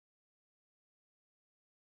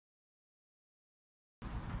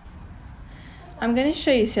I'm going to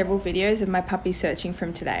show you several videos of my puppy searching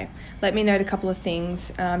from today. Let me note a couple of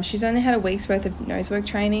things. She's only had a week's worth of Nosework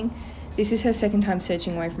training. This is her second time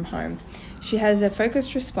searching away from home. She has a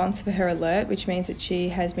focused response for her alert, which means that she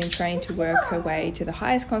has been trained to work her way to the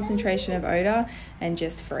highest concentration of odour and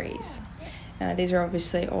just freeze. These are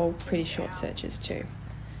obviously all pretty short searches too.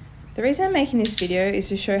 The reason I'm making this video is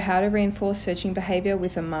to show how to reinforce searching behaviour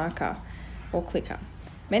with a marker or clicker.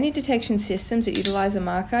 Many detection systems that utilise a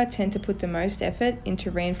marker tend to put the most effort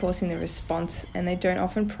into reinforcing the response, and they don't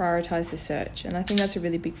often prioritise the search, and I think that's a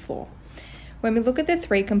really big flaw. When we look at the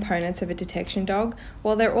three components of a detection dog,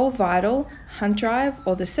 while they're all vital, hunt drive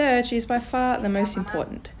or the search is by far the most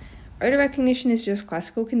important. Odour recognition is just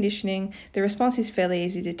classical conditioning. The response is fairly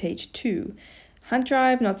easy to teach too. Hunt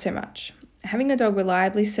drive, not so much. Having a dog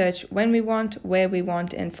reliably search when we want, where we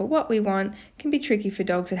want, and for what we want can be tricky for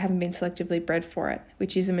dogs that haven't been selectively bred for it,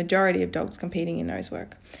 which is a majority of dogs competing in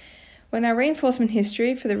Nosework. When our reinforcement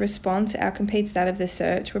history for the response outcompetes that of the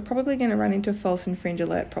search, we're probably going to run into false and fringe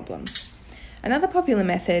alert problems. Another popular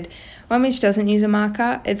method, one which doesn't use a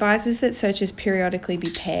marker, advises that searches periodically be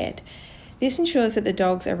paired. This ensures that the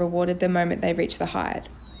dogs are rewarded the moment they reach the hide.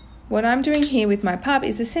 What I'm doing here with my pup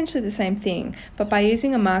is essentially the same thing, but by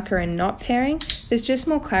using a marker and not pairing, there's just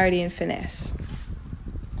more clarity and finesse.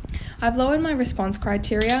 I've lowered my response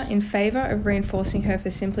criteria in favour of reinforcing her for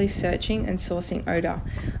simply searching and sourcing odour.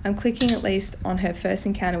 I'm clicking at least on her first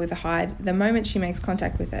encounter with a hide the moment she makes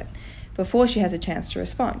contact with it, before she has a chance to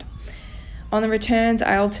respond. On the returns,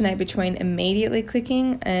 I alternate between immediately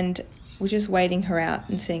clicking and just waiting her out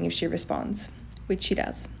and seeing if she responds, which she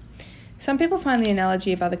does. Some people find the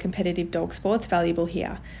analogy of other competitive dog sports valuable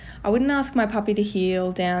here. I wouldn't ask my puppy to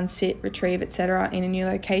heel, down, sit, retrieve, etc. in a new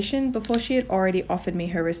location before she had already offered me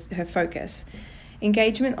her focus.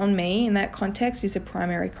 Engagement on me in that context is a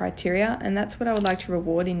primary criteria, and that's what I would like to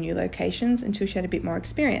reward in new locations until she had a bit more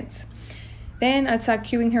experience. Then I'd start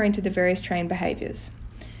cueing her into the various trained behaviours.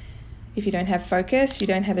 If you don't have focus, you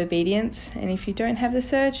don't have obedience, and if you don't have the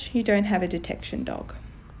search, you don't have a detection dog.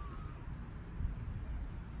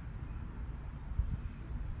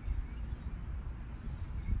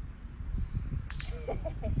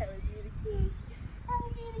 That was really cute. That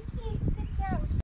was really cute. Good job.